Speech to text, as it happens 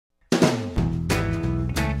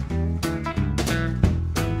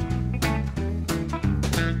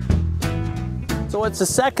So it's the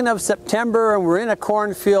 2nd of September and we're in a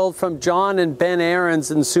cornfield from John and Ben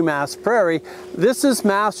Aarons in Sumas Prairie. This is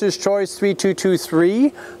Master's Choice 3223.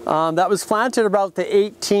 That was planted about the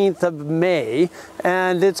 18th of May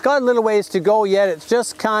and it's got a little ways to go yet. It's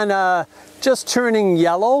just kind of turning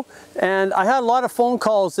yellow, and I had a lot of phone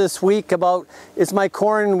calls this week about, is my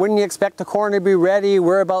corn, when do you expect the corn to be ready,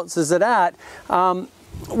 whereabouts is it at?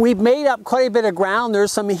 We've made up quite a bit of ground.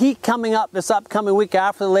 There's some heat coming up this upcoming week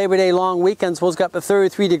after the Labor Day long weekend, supposed to get up to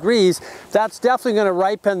 33 degrees. That's definitely going to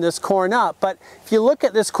ripen this corn up. But if you look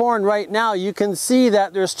at this corn right now, you can see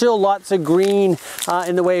that there's still lots of green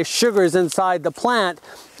in the way of sugars inside the plant.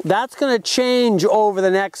 That's going to change over the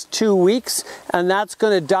next 2 weeks, and that's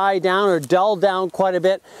going to die down or dull down quite a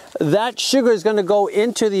bit. That sugar is going to go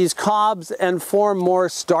into these cobs and form more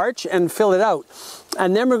starch and fill it out.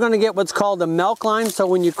 And then we're going to get what's called a milk line. So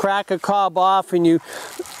when you crack a cob off and you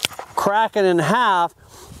crack it in half,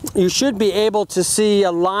 you should be able to see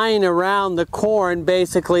a line around the corn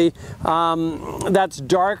basically that's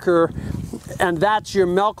darker, and that's your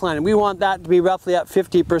milk line. We want that to be roughly at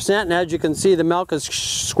 50%, and as you can see, the milk is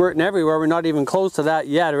squirting everywhere. We're not even close to that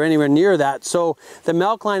yet or anywhere near that. So the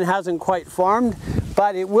milk line hasn't quite formed,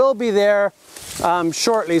 but it will be there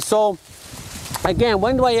shortly. So again,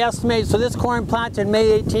 when do I estimate? So this corn planted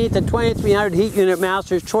May 18th at 2300 heat unit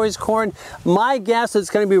Master's Choice corn. My guess is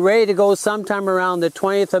going to be ready to go sometime around the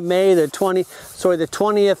 20th of May, the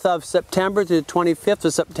 20th of September to the 25th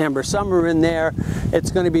of September. Somewhere in there, it's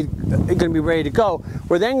going to be ready to go.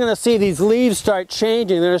 We're then going to see these leaves start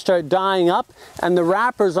changing. They're going to start dying up, and the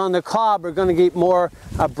wrappers on the cob are going to get more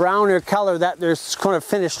a browner color that they're kind of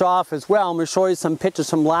finished off as well. I'm going to show you some pictures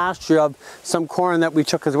from last year of some corn that we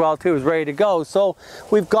took as well too. It was ready to go. So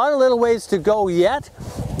we've got a little ways to go yet,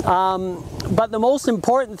 but the most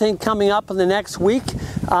important thing coming up in the next week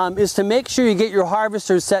is to make sure you get your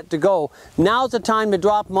harvesters set to go. Now's the time to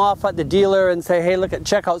drop them off at the dealer and say, hey,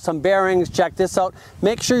 check out some bearings, check this out.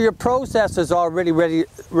 Make sure your processor's already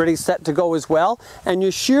ready set to go as well. And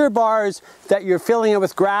your shear bars that you're filling it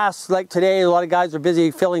with grass, like today, a lot of guys are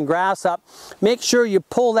busy filling grass up. Make sure you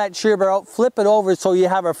pull that shear bar out, flip it over so you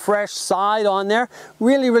have a fresh side on there.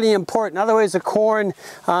 Really, really important. Otherwise, the corn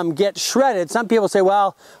gets shredded. Some people say,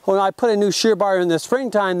 well, when I put a new shear bar in the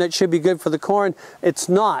springtime, that should be good for the corn. It's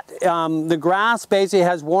not. The grass basically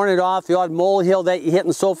has worn it off, the odd molehill that you hit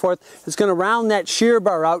and so forth. It's going to round that shear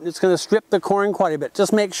bar out and it's going to strip the corn quite a bit.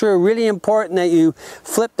 Just make sure, really important, that you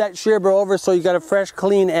flip that shear bar over so you got a fresh,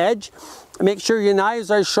 clean edge. Make sure your knives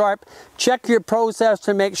are sharp. Check your process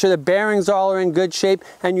to make sure the bearings all are in good shape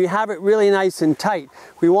and you have it really nice and tight.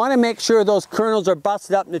 We want to make sure those kernels are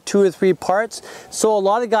busted up into 2 or 3 parts. So a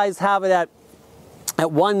lot of guys have it at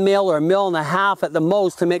 1 mil or 1.5 mils at the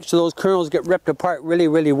most to make sure those kernels get ripped apart really,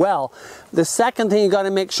 really well. The second thing you got to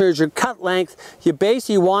make sure is your cut length. You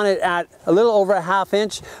basically want it at a little over a 1/2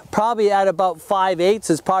 inch, probably at about 5/8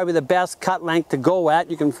 is probably the best cut length to go at.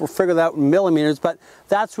 You can figure that out in millimeters, but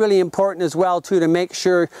that's really important as well too, to make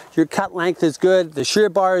sure your cut length is good, the shear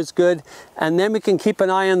bar is good, and then we can keep an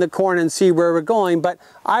eye on the corn and see where we're going. But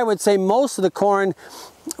I would say most of the corn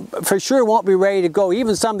for sure won't be ready to go.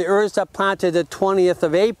 Even some of the early stuff planted the 20th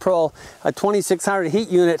of April, a 2600 heat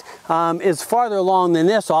unit, is farther along than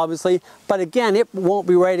this obviously, but again, it won't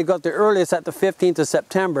be ready to go at the earliest at the 15th of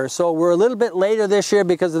September. So we're a little bit later this year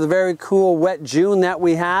because of the very cool wet June that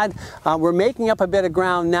we had. We're making up a bit of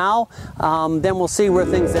ground now, then we'll see where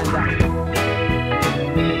things end up.